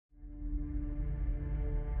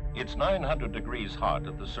It's 900 degrees hot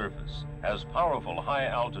at the surface, has powerful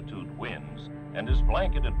high-altitude winds, and is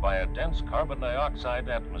blanketed by a dense carbon dioxide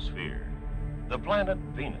atmosphere. The planet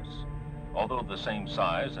Venus. Although the same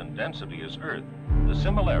size and density as Earth, the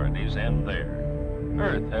similarities end there.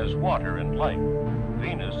 Earth has water and life.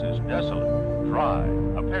 Venus is desolate, dry,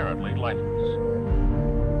 apparently lifeless.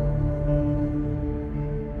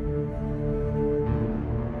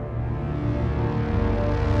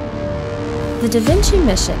 The Da Vinci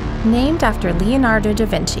Mission, named after Leonardo da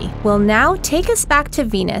Vinci, will now take us back to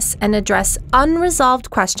Venus and address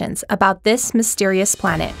unresolved questions about this mysterious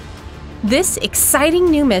planet. This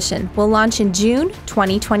exciting new mission will launch in June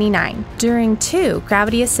 2029. During 2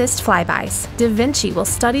 gravity-assist flybys, Da Vinci will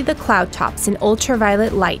study the cloud tops in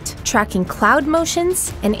ultraviolet light, tracking cloud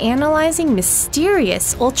motions and analyzing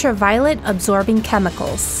mysterious ultraviolet-absorbing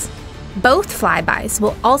chemicals. Both flybys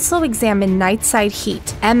will also examine night-side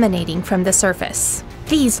heat emanating from the surface.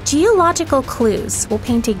 These geological clues will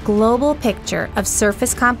paint a global picture of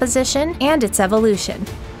surface composition and its evolution.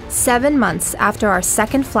 7 months after our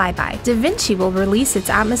second flyby, Da Vinci will release its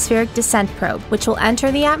atmospheric descent probe, which will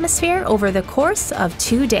enter the atmosphere over the course of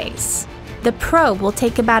 2 days. The probe will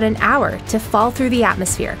take about an hour to fall through the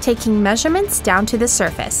atmosphere, taking measurements down to the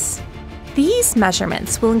surface. These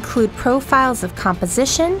measurements will include profiles of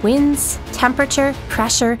composition, winds, temperature,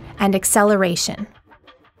 pressure, and acceleration.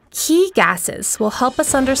 Key gases will help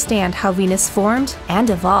us understand how Venus formed and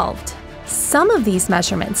evolved. Some of these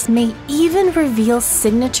measurements may even reveal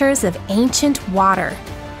signatures of ancient water.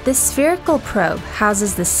 The spherical probe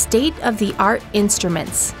houses the state-of-the-art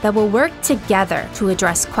instruments that will work together to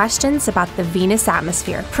address questions about the Venus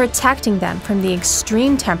atmosphere, protecting them from the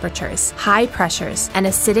extreme temperatures, high pressures, and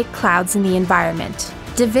acidic clouds in the environment.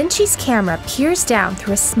 Da Vinci's camera peers down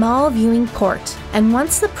through a small viewing port, and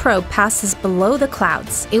once the probe passes below the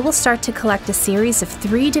clouds, it will start to collect a series of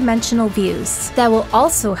 3-dimensional views that will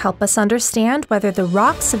also help us understand whether the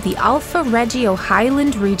rocks of the Alpha Regio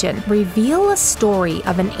highland region reveal a story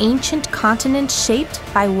of an ancient continent shaped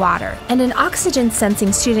by water. And an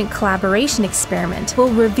oxygen-sensing student collaboration experiment will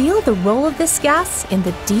reveal the role of this gas in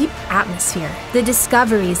the deep atmosphere. The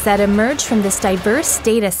discoveries that emerge from this diverse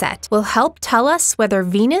data set will help tell us whether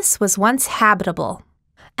Venus was once habitable.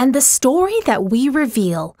 And the story that we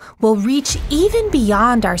reveal will reach even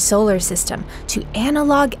beyond our solar system to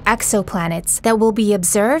analog exoplanets that will be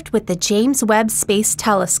observed with the James Webb Space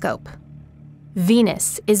Telescope.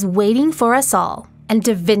 Venus is waiting for us all, and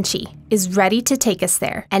Da Vinci is ready to take us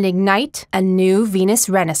there and ignite a new Venus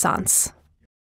Renaissance.